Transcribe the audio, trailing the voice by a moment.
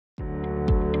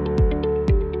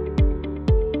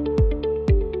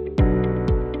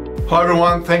Hi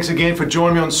everyone, thanks again for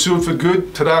joining me on Sealed for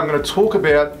Good. Today I'm going to talk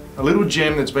about a little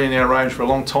gem that's been in our range for a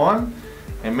long time,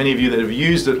 and many of you that have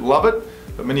used it love it,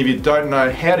 but many of you don't know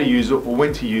how to use it or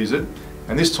when to use it.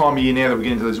 And this time of year now that we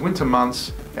get into those winter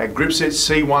months, our Gripset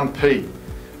C-1P,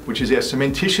 which is our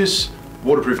cementitious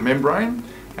waterproof membrane,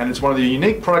 and it's one of the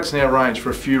unique products in our range for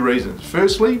a few reasons.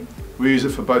 Firstly, we use it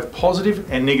for both positive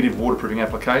and negative waterproofing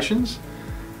applications.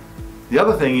 The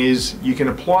other thing is you can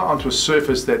apply it onto a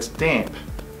surface that's damp.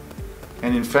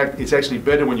 And in fact, it's actually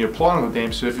better when you apply it on a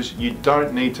damp surface. You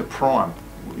don't need to prime.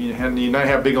 You know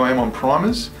how big I am on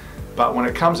primers, but when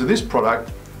it comes to this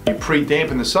product, you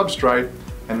pre-dampen the substrate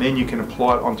and then you can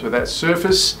apply it onto that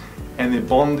surface and the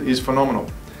bond is phenomenal.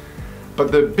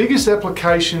 But the biggest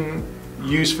application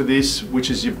used for this, which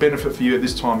is your benefit for you at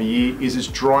this time of year, is its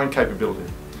drying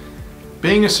capability.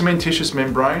 Being a cementitious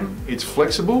membrane, it's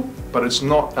flexible, but it's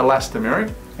not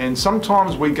elastomeric. And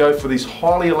sometimes we go for these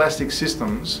highly elastic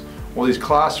systems or these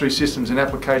class 3 systems in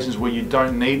applications where you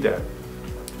don't need that.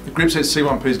 The Gripset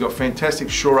C-1P's got fantastic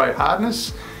Sure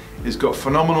hardness, it's got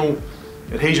phenomenal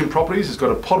adhesion properties, it's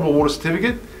got a potable water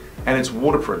certificate, and it's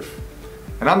waterproof.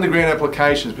 And underground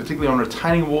applications, particularly on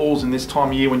retaining walls in this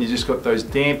time of year when you just got those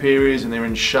damp areas and they're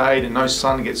in shade and no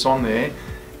sun gets on there,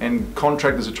 and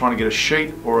contractors are trying to get a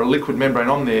sheet or a liquid membrane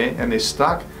on there and they're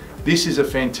stuck, this is a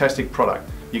fantastic product.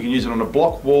 You can use it on a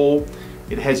block wall,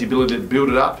 it has the ability to build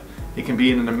it up. It can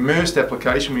be in an immersed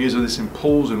application. We use this in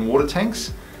pools and water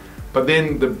tanks. But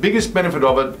then the biggest benefit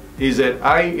of it is that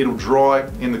A, it'll dry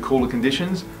in the cooler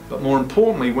conditions, but more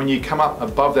importantly, when you come up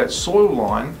above that soil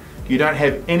line, you don't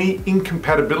have any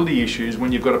incompatibility issues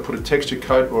when you've got to put a texture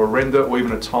coat or a render or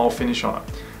even a tile finish on it.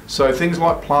 So things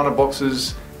like planter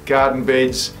boxes, garden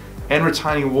beds, and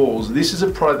retaining walls, this is a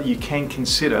product that you can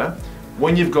consider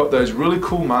when you've got those really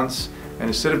cool months, and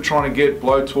instead of trying to get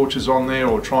blow torches on there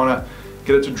or trying to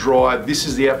get it to dry, this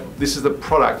is the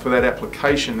product for that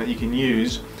application that you can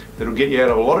use that'll get you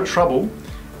out of a lot of trouble,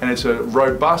 and it's a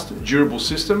robust, durable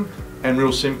system and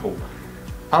real simple.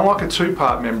 Unlike a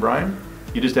two-part membrane,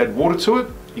 you just add water to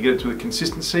it, you get it to the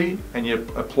consistency, and you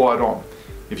apply it on.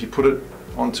 If you put it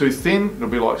on too thin, it'll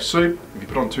be like soup. If you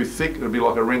put it on too thick, it'll be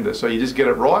like a render. So you just get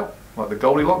it right, like the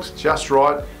Goldilocks, just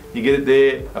right. You get it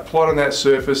there, apply it on that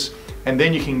surface, and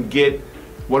then you can get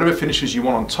whatever finishes you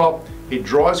want on top. It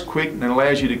dries quick and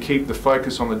allows you to keep the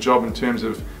focus on the job in terms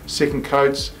of second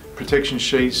coats, protection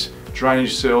sheets,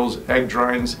 drainage cells, ag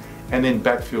drains, and then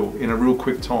backfill in a real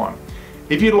quick time.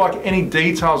 If you'd like any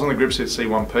details on the Gripset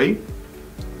C-1P,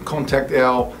 contact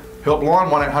our helpline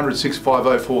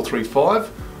 1-800-650-435,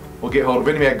 or get hold of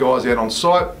any of our guys out on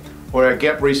site or our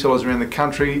GAPP resellers around the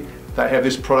country. They have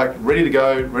this product ready to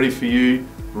go, ready for you,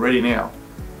 ready now.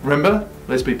 Remember,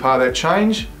 let's be part of that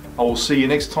change. I will see you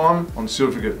next time on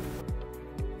Sealed for Good.